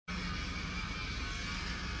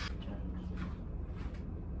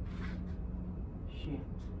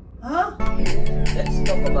Ha? Let's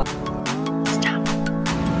talk about... Stop.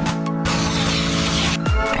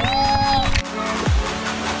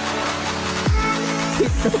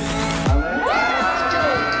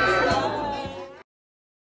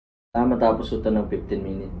 Matapos ito ng 15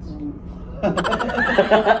 minutes.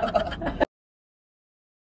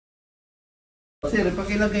 Sir,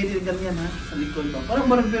 pakilagay din ganyan ha, sa likod ba? Parang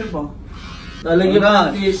barber ba? Nalagyan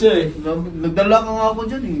pa ng tissue eh. Nagdala ka nga ako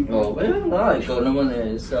dyan eh. Oh, ayun na. Ikaw naman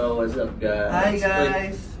eh. So, what's up guys? Hi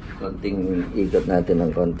guys! Konting ikot natin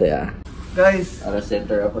ng konti ah. Guys, Para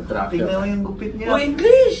center of attraction. tingnan mo yung gupit niya. Oh,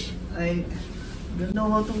 English! I don't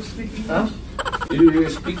know how to speak Huh? English.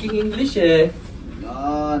 You're speaking English eh.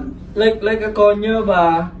 Yan. Like a konyo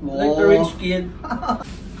ba? Like a rich kid.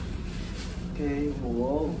 Okay,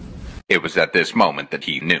 wow. It was at this moment that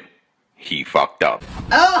he knew. He fucked up.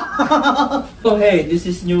 Oh hey, this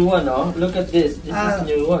is new one oh. Look at this. This is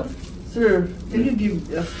new one. Sir, can you give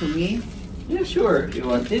us to me? Yeah, sure. You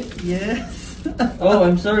want it? Yes. Oh,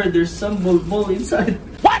 I'm sorry. There's some bulbul inside.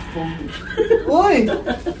 What? Uy!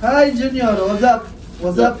 Hi Junior, what's up?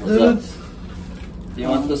 What's up, What's up? dudes? Do you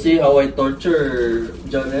want to see how I torture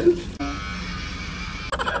Jonel?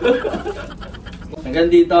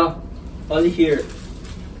 Hanggang dito. Only here.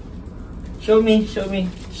 Show me, show me.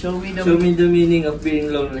 Show me the... Show me the meaning of being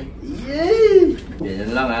lonely. Yay! Yan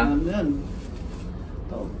lang ah. Ano yan?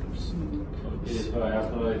 Tapos...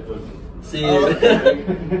 See you.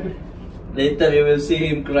 Later you will see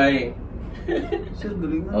him crying. Sir,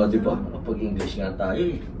 galing na. Oh, di ba? Kapag English nga tayo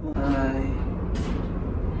eh. Ay...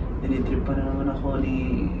 Tinitripan na naman ako ni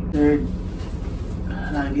Third.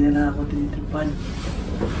 Lagi na lang ako tinitripan.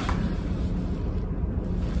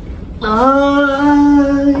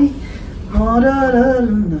 Ay!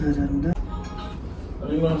 Ano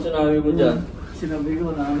yung mga sinabi mo dyan? Sinabi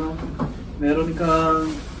ko na ano, meron kang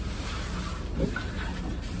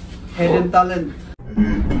hidden talent.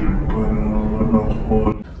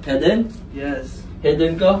 Hidden? Yes.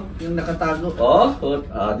 Hidden ko? Yung nakatago. Oh,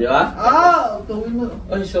 di ba? Tawin mo.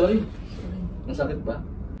 Ay, sorry. Masakit ba?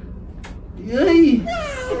 Yay!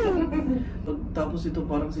 Tapos ito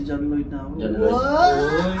parang si John Lloyd na ako. John Lloyd.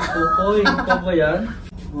 Uy, Popoy. Ikaw ba yan?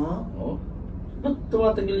 Ha? Oh. Ba't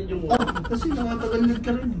tumatagilid yung mukha? Kasi nakatagalid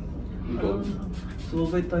ka rin eh. Ikaw.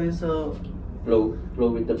 Sumabay tayo sa... Flow. Flow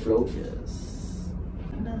with the flow. Yes.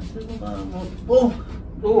 Nasa mga... Oh!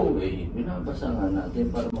 Oo, eh. Binabasa nga natin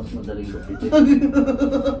para mas madaling lupitin.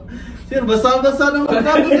 Sir, basa-basa ng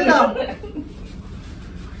pagkago nila.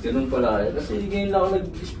 Ganun pala eh. Kasi ngayon lang ako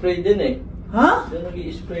nag-spray din eh. Ha? Yung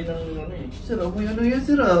nag-i-spray ng ano eh. Sir, amoy ano yan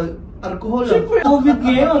sir ah? Alcohol ah. Siyempre, COVID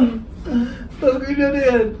ngayon. Tagay na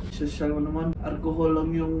yan. Social mo naman. Alcohol lang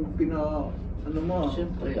yung pina... Ano mo ah.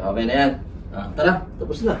 Siyempre, okay na yan. Tara,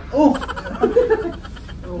 tapos na. Oh!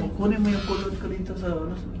 Oh, kunin mo yung kulot ko dito sa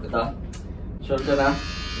ano. Ito. Sure ka na?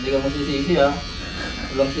 Hindi ka masisisi ha?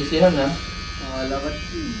 Walang sisihan ha? Lakat.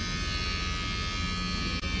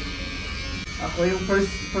 Ako yung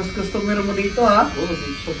first customer mo dito ha? Oo,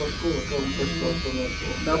 dito sa barko. Ito ang first customer ko.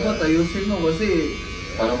 Dapat ayusin mo kasi...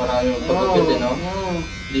 Para marami yung pagkakit no? Oo.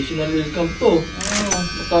 Additional welcome to. Oo.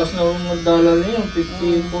 Mataas na yung $1 na yun.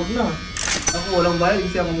 54 na. Ako walang bayad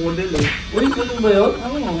kasi ako model eh. Uy, ganun ba yun?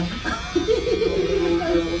 Oo.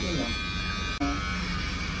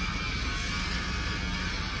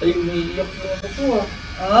 Ay, umiiyak na ako po ah.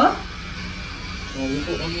 Ha? Ano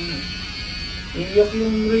po, ano mo? Iiyak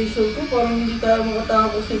yung razor ko, parang hindi tayo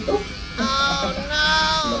makatapos ito. Oh no!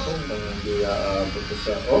 Naku, hindi aabot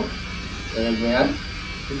sa... Oh, ganyan mo yan?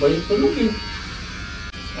 Iba yung tulog eh.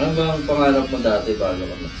 Ano ba ang pangarap mo dati bago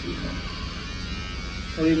ka mag-Seaman?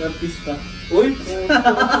 Saling artista. Uy!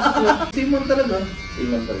 Seaman talaga.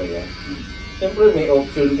 Seaman talaga. Siyempre may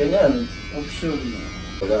option ka niyan. Option.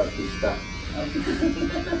 Pag-artista.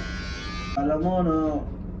 Alam mo na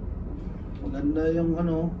maganda yung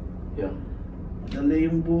ano, Yan. madali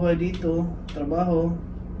yung buhay dito, trabaho.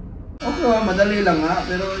 Okay, madali lang ha,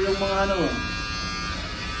 pero yung mga ano,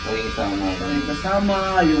 Maging kasama natin. may kasama,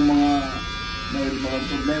 yung mga may mga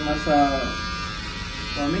problema sa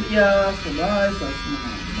pamilya, sa bahay, sa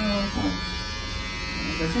mga ano.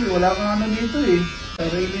 Kasi wala kang ano dito eh,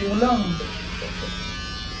 sarili mo lang.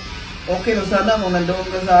 Okay lang sana kung nandoon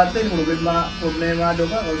ka sa atin, problemado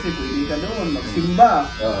ka kasi pwede ka doon magsimba.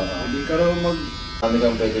 Pwede ka rin mag... Kami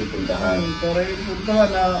kang pwedeng puntahan. Para yung puntahan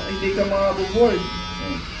na hindi ka makaboard.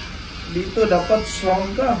 Dito dapat strong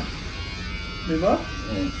ka. Diba?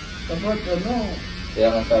 Dapat ano... Kaya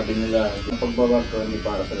nga sabi nila, yung pagbabarko hindi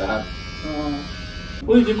para sa lahat. Uh,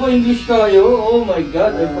 Uy, di ba English tayo? Oh my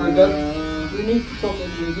God, I forgot. We need to talk in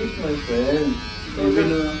English, my friend. So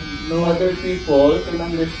that no other people can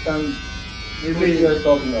understand What you are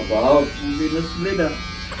talking about? Venus blade ah.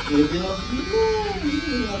 You know, you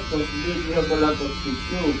have a lot of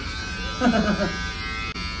tissues.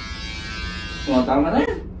 Tama na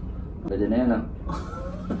yan. Pwede na yan ah.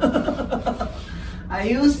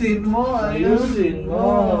 Ayusin mo.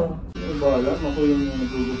 Bahala mo ko yung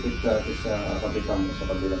nagugupit dati sa kapitan mo sa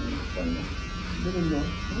kabilang kapitan mo. Ganun ba?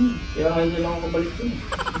 Kaya nga hindi lang ako kabalik ko.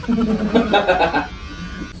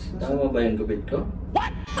 Tama ba yung gupit ko?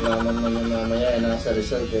 Alaman mo yung mamaya nasa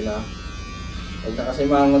result na pag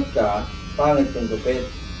nakasimangot ka, pangit yung gupit.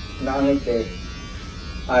 Nakangiti,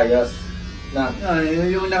 ayos na.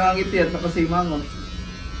 Yung nakangiti at nakasimangon.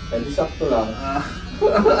 Pwede sakto lang.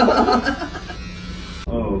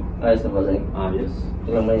 Oo. Ayos na ba sa'yo? Ayos.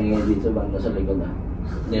 Tingnan mo yung dito sa banda sa likod na.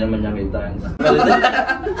 Hindi naman niya kita yan.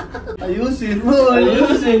 Ayusin mo.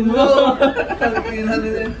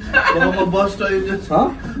 Baka mabash tayo dyan. Ha?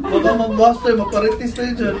 Baka mabash tayo, maparitis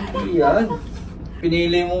tayo dyan. Yan.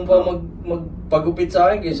 Pinili mo pa magpagupit sa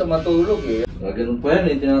akin kaysa matulog eh. Ganun pa yan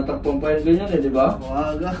eh, tinatakpan pa yan ganyan eh, di ba?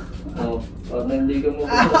 Waga. Oo, parang hindi ka mo.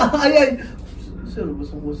 Ay! Sir,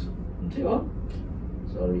 busong-buso. Di ba?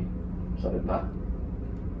 Sorry. Sorry pa.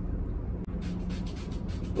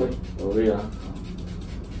 Uy, sorry ah.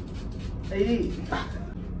 Ay!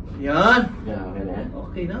 Yan! Yan, okay na yan.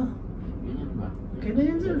 Okay na. Ganyan ba? Okay na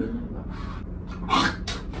yan, sir. Ganyan ba?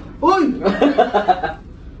 Uy!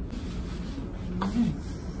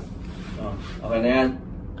 Oh, okay na yan.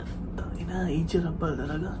 Tangina, i-jarabal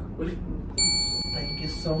talaga. Ulit. Thank you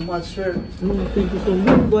so much, sir. Thank you so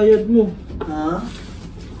much. Bayad mo. Ha?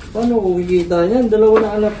 Paano ko kikita yan? Dalawa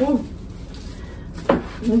na anak ko.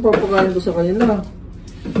 Anong papakain ko sa kanila?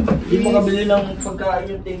 Hindi makabili ng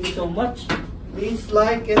pagkain yung thank you so much. Please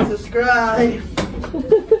like and subscribe.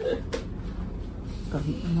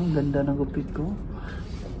 Ang ganda ng gupit ko.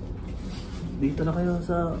 Dito na kayo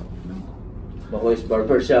sa Bakoy's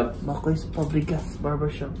Barbershop. Bakoy's Pabrigas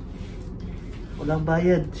Barbershop. Walang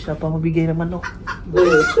bayad, siya pa mabigay ng manok.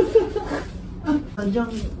 Andiyan,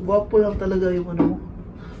 gwapo lang talaga yung ano mo.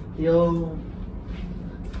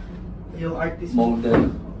 Yung artist mo.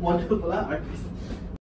 Model. Model pala, artist.